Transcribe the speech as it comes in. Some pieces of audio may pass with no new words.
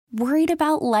Worried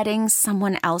about letting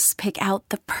someone else pick out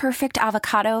the perfect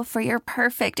avocado for your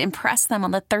perfect impress them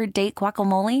on the third date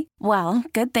guacamole? Well,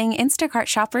 good thing Instacart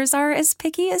shoppers are as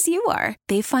picky as you are.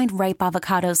 They find ripe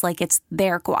avocados like it's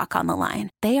their guac on the line.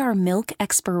 They are milk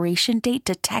expiration date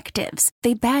detectives.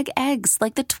 They bag eggs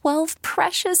like the 12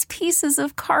 precious pieces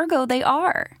of cargo they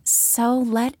are. So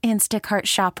let Instacart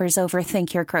shoppers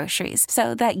overthink your groceries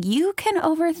so that you can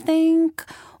overthink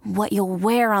what you'll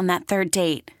wear on that third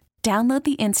date. Download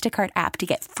the Instacart app to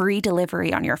get free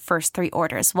delivery on your first 3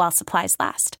 orders while supplies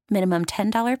last. Minimum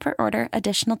 $10 per order.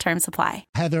 Additional terms apply.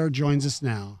 Heather joins us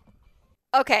now.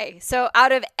 Okay, so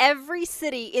out of every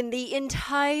city in the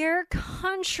entire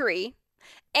country,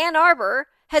 Ann Arbor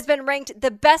has been ranked the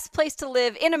best place to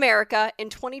live in America in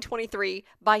 2023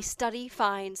 by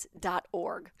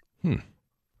studyfinds.org.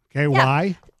 Okay,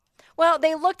 why? Well,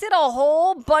 they looked at a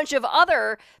whole bunch of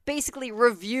other basically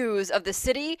reviews of the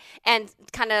city and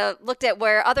kind of looked at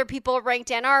where other people ranked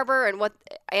Ann Arbor and what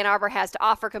Ann Arbor has to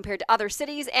offer compared to other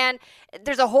cities. And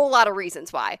there's a whole lot of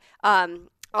reasons why.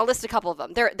 I'll list a couple of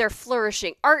them. Their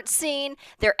flourishing art scene,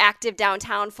 their active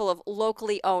downtown full of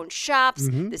locally owned shops,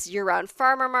 this year-round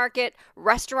farmer market,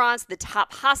 restaurants, the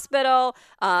top hospital,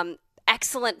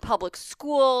 excellent public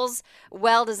schools,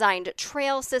 well-designed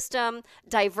trail system,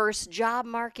 diverse job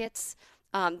markets,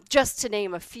 just to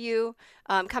name a few.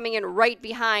 Coming in right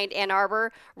behind Ann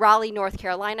Arbor, Raleigh, North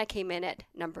Carolina came in at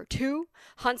number 2.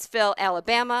 Huntsville,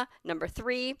 Alabama, number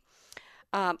 3.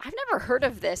 I've never heard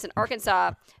of this in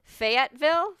Arkansas.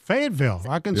 Fayetteville,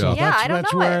 Arkansas. Yeah, I don't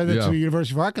that's know where it. the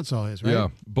University of Arkansas is, right? Yeah,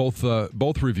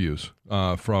 both reviews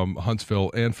from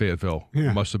Huntsville and Fayetteville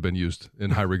must have been used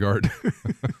in high regard.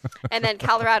 And then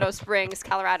Colorado Springs,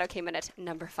 Colorado came in at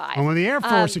number 5. Oh, and the Air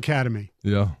Force Academy.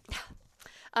 Yeah.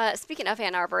 Speaking of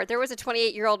Ann Arbor, there was a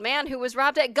 28-year-old man who was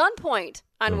robbed at gunpoint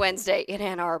on Wednesday in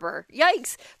Ann Arbor.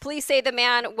 Yikes. Police say the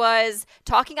man was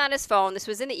talking on his phone. This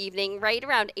was in the evening, right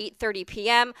around 8:30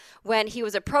 p.m., when he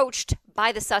was approached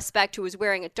by the suspect who was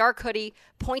wearing a dark hoodie,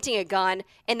 pointing a gun,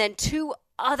 and then 2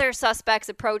 other suspects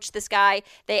approached this guy.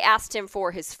 They asked him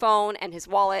for his phone and his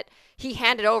wallet. He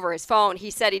handed over his phone.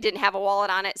 He said he didn't have a wallet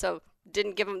on it, so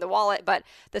didn't give him the wallet, but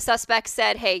the suspect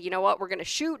said, hey, you know what, we're going to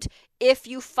shoot if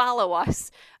you follow us.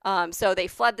 So they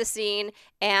fled the scene,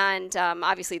 and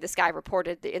obviously this guy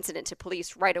reported the incident to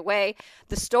police right away.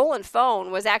 The stolen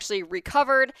phone was actually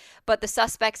recovered, but the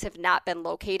suspects have not been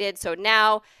located. So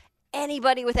now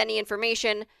anybody with any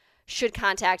information should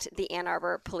contact the Ann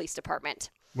Arbor Police Department.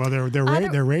 Well,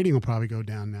 their rating will probably go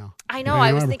down now. I know.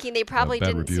 I was thinking they probably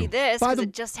didn't see this because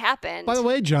it just happened. By the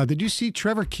way, John, did you see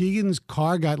Trevor Keegan's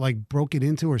car got broken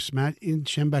into or smashed in at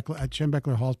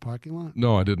Schembeckler Hall's parking lot?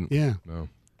 No, I didn't. Yeah. No.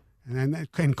 And then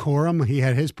in Coram, he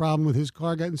had his problem with his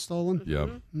car getting stolen. Yeah.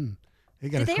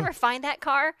 Did they ever find that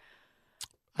car?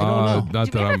 I don't know.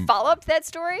 Did we ever follow up to that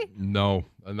story? No,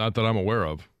 not that I'm aware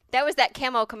of. That was that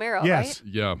camo Camaro, yes.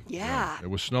 right? Yeah. Yeah. It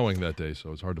was snowing that day,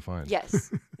 so it's hard to find. Yes.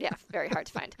 Yeah, very hard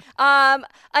to find. An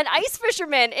ice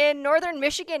fisherman in northern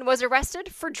Michigan was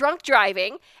arrested for drunk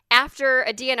driving after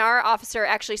a DNR officer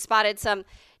actually spotted some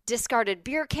discarded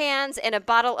beer cans and a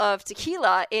bottle of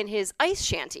tequila in his ice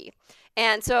shanty.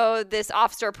 And so this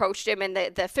officer approached him, and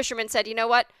the fisherman said, you know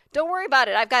what? Don't worry about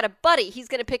it. I've got a buddy. He's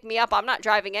going to pick me up. I'm not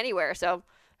driving anywhere. So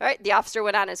all right, the officer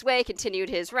went on his way, continued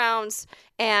his rounds,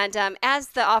 and as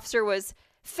the officer was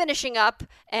finishing up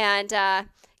and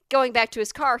going back to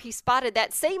his car, he spotted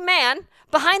that same man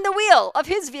behind the wheel of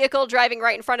his vehicle driving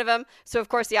right in front of him. So, of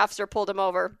course, the officer pulled him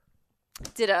over,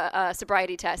 did a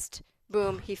sobriety test.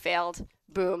 Boom, he failed.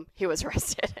 Boom, he was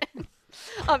arrested.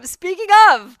 Speaking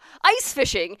of ice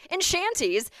fishing in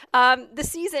shanties, the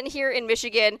season here in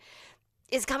Michigan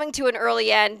is coming to an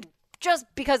early end, just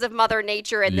because of Mother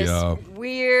Nature and this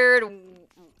weird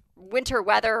winter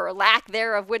weather or lack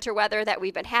thereof winter weather that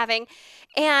we've been having.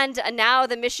 And now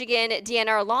the Michigan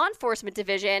DNR Law Enforcement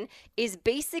Division is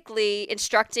basically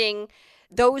instructing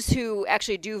those who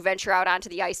actually do venture out onto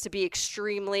the ice to be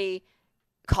extremely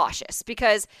cautious,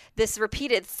 because this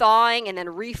repeated thawing and then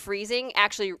refreezing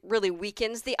actually really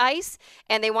weakens the ice,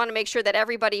 and they want to make sure that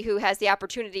everybody who has the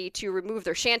opportunity to remove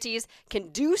their shanties can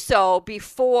do so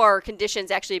before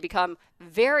conditions actually become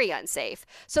very unsafe.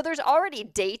 So there's already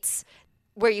dates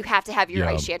where you have to have your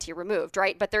ice shanty removed,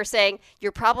 right? But they're saying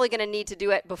you're probably going to need to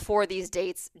do it before these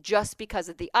dates just because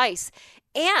of the ice.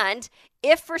 And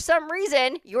if for some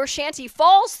reason your shanty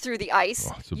falls through the ice,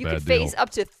 you could face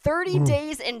up to 30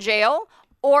 days in jail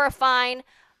or a fine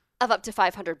of up to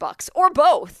 $500 or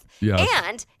both. Yes.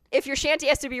 And if your shanty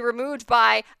has to be removed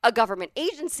by a government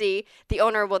agency, the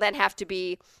owner will then have to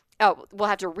be will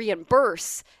have to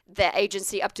reimburse the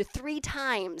agency up to 3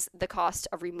 times the cost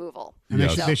of removal. And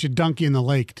they should dunk you in the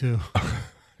lake, too.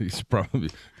 He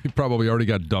probably already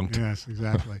got dunked. Yes,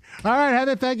 exactly. All right,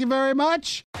 Heather, thank you very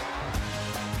much.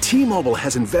 T-Mobile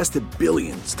has invested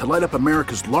billions to light up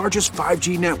America's largest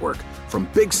 5G network, from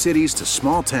big cities to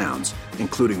small towns,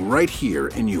 including right here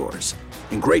in yours.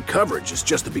 And great coverage is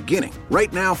just the beginning.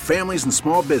 Right now, families and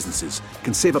small businesses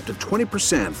can save up to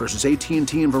 20% versus AT&T and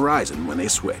Verizon when they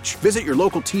switch. Visit your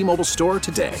local T-Mobile store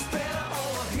today.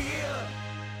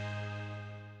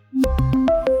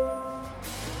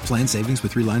 Plan savings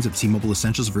with 3 lines of T-Mobile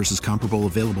Essentials versus comparable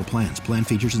available plans. Plan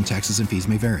features and taxes and fees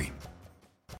may vary.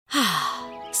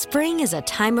 Spring is a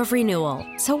time of renewal,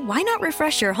 so why not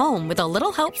refresh your home with a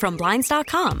little help from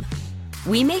Blinds.com?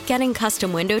 We make getting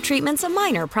custom window treatments a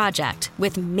minor project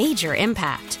with major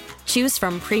impact. Choose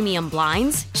from premium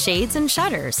blinds, shades, and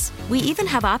shutters. We even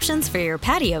have options for your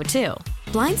patio, too.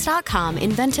 Blinds.com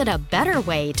invented a better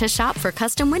way to shop for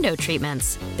custom window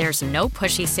treatments. There's no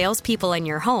pushy salespeople in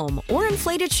your home or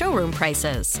inflated showroom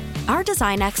prices. Our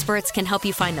design experts can help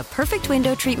you find the perfect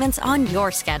window treatments on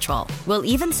your schedule. We'll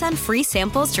even send free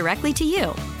samples directly to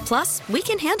you. Plus, we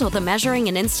can handle the measuring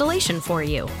and installation for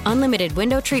you. Unlimited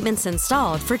window treatments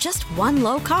installed for just one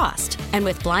low cost. And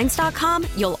with Blinds.com,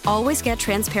 you'll always get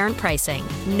transparent pricing.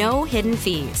 No hidden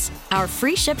fees. Our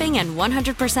free shipping and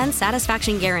 100%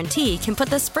 satisfaction guarantee can put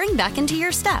the spring back into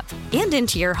your step and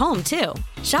into your home, too.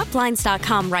 Shop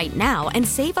Blinds.com right now and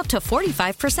save up to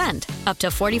 45%. Up to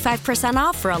 45%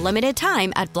 off for a limited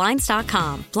time at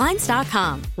Blinds.com.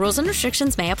 Blinds.com. Rules and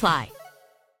restrictions may apply.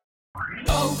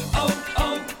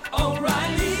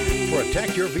 O'Reilly.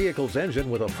 Protect your vehicle's engine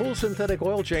with a full synthetic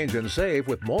oil change and save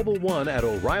with Mobil 1 at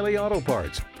O'Reilly Auto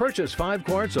Parts. Purchase 5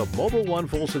 quarts of Mobil 1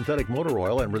 full synthetic motor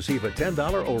oil and receive a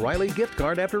 $10 O'Reilly gift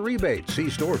card after rebate. See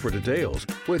store for details.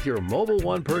 With your Mobil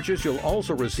 1 purchase, you'll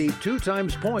also receive 2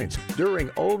 times points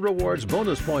during O Rewards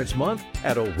Bonus Points Month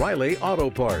at O'Reilly Auto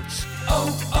Parts.